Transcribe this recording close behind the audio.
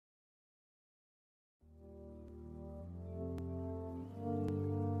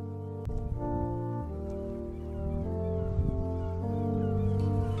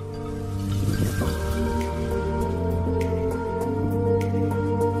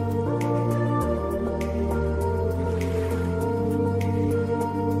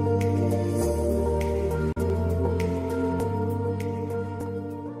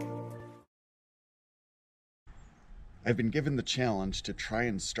I've been given the challenge to try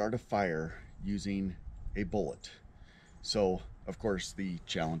and start a fire using a bullet. So, of course, the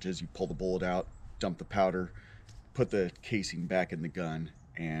challenge is you pull the bullet out, dump the powder, put the casing back in the gun,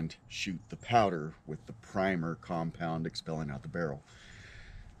 and shoot the powder with the primer compound expelling out the barrel.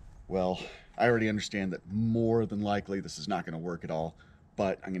 Well, I already understand that more than likely this is not going to work at all,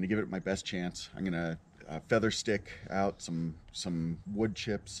 but I'm going to give it my best chance. I'm going to feather stick out some wood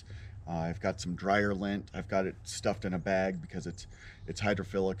chips. I've got some dryer lint. I've got it stuffed in a bag because it's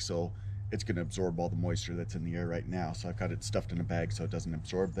hydrophilic, so it's going to absorb all the moisture that's in the air right now. So I've got it stuffed in a bag so it doesn't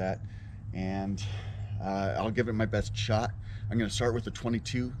absorb that. And I'll give it my best shot. I'm going to start with the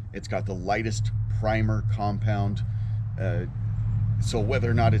 22. It's got the lightest primer compound. So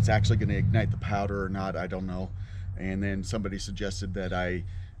whether or not it's actually going to ignite the powder or not, I don't know. And then somebody suggested that I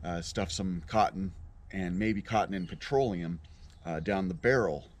stuff some cotton and maybe cotton and petroleum down the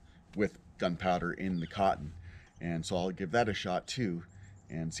barrel with gunpowder in the cotton. And so I'll give that a shot too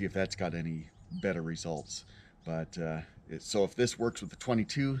and see if that's got any better results. But so if this works with the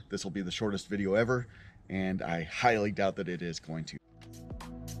 22, this will be the shortest video ever, and I highly doubt that it is going to.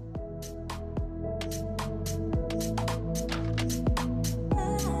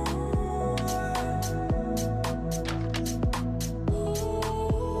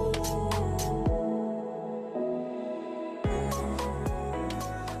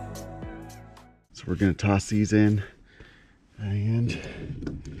 So we're going to toss these in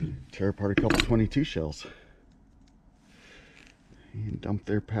and tear apart a couple 22 shells and dump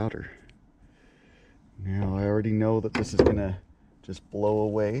their powder. Now I already know that this is going to just blow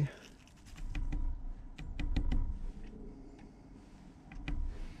away.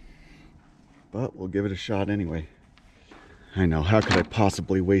 But we'll give it a shot anyway. I know, how could I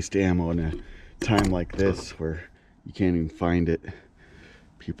possibly waste ammo in a time like this where you can't even find it?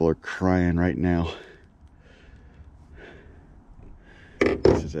 People are crying right now.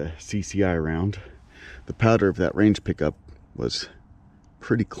 This is a CCI round. The powder of that range pickup was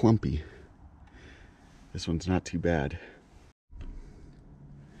pretty clumpy. This one's not too bad.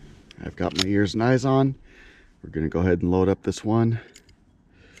 I've got my ears and eyes on. We're gonna go ahead and load up this one.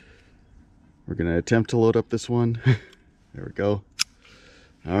 We're gonna attempt to load up this one. There we go.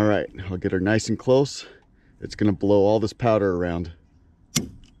 All right, I'll get her nice and close. It's gonna blow all this powder around.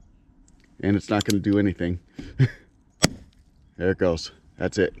 And it's not gonna do anything. There it goes.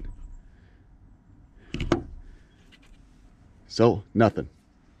 That's it. So, nothing.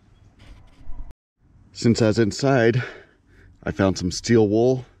 Since I was inside, I found some steel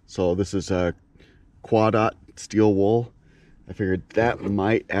wool. So this is a Quadot steel wool. I figured that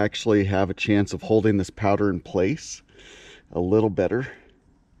might actually have a chance of holding this powder in place a little better.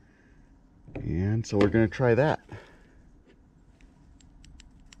 And so we're gonna try that.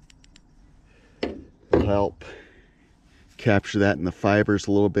 It'll help capture that in the fibers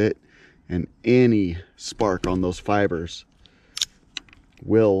a little bit, and any spark on those fibers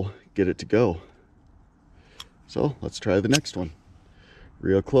will get it to go. So let's try the next one.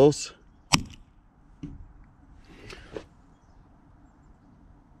 Real close.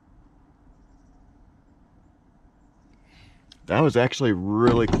 That was actually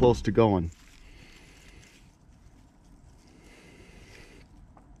really close to going.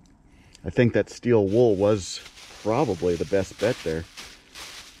 I think that steel wool was probably the best bet there.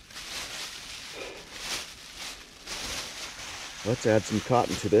 Let's add some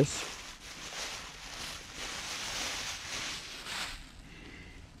cotton to this.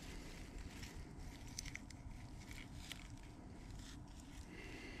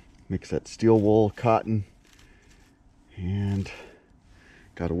 Mix that steel wool, cotton, and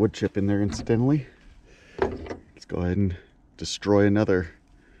got a wood chip in there incidentally. Let's go ahead and destroy another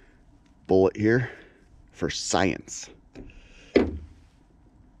bullet here for science.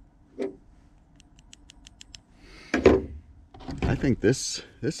 I think this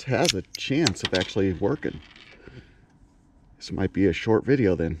has a chance of actually working. This might be a short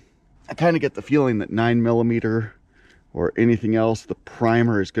video then. I kind of get the feeling that 9mm or anything else, the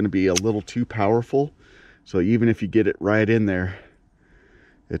primer is going to be a little too powerful. So even if you get it right in there,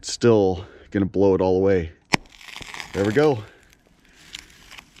 it's still going to blow it all away. There we go.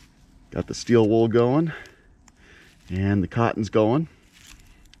 Got the steel wool going and the cotton's going,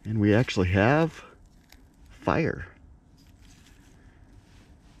 and we actually have fire.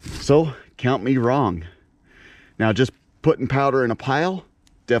 So count me wrong. Now just putting powder in a pile,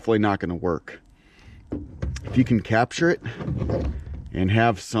 definitely not going to work. If you can capture it and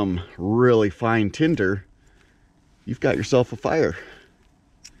have some really fine tinder, you've got yourself a fire.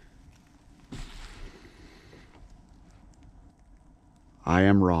 I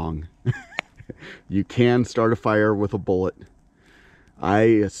am wrong. You can start a fire with a bullet. I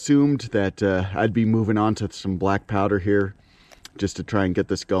assumed that I'd be moving on to some black powder here just to try and get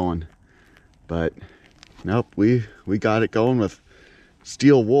this going. But nope, we got it going with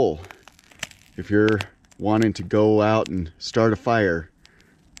steel wool. If you're wanting to go out and start a fire,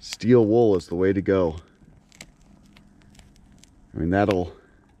 steel wool is the way to go. I mean, that'll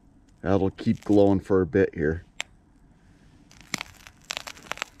keep glowing for a bit here.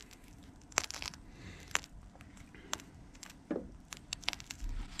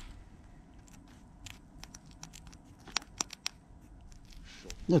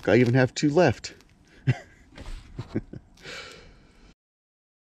 Look, I even have 2 left.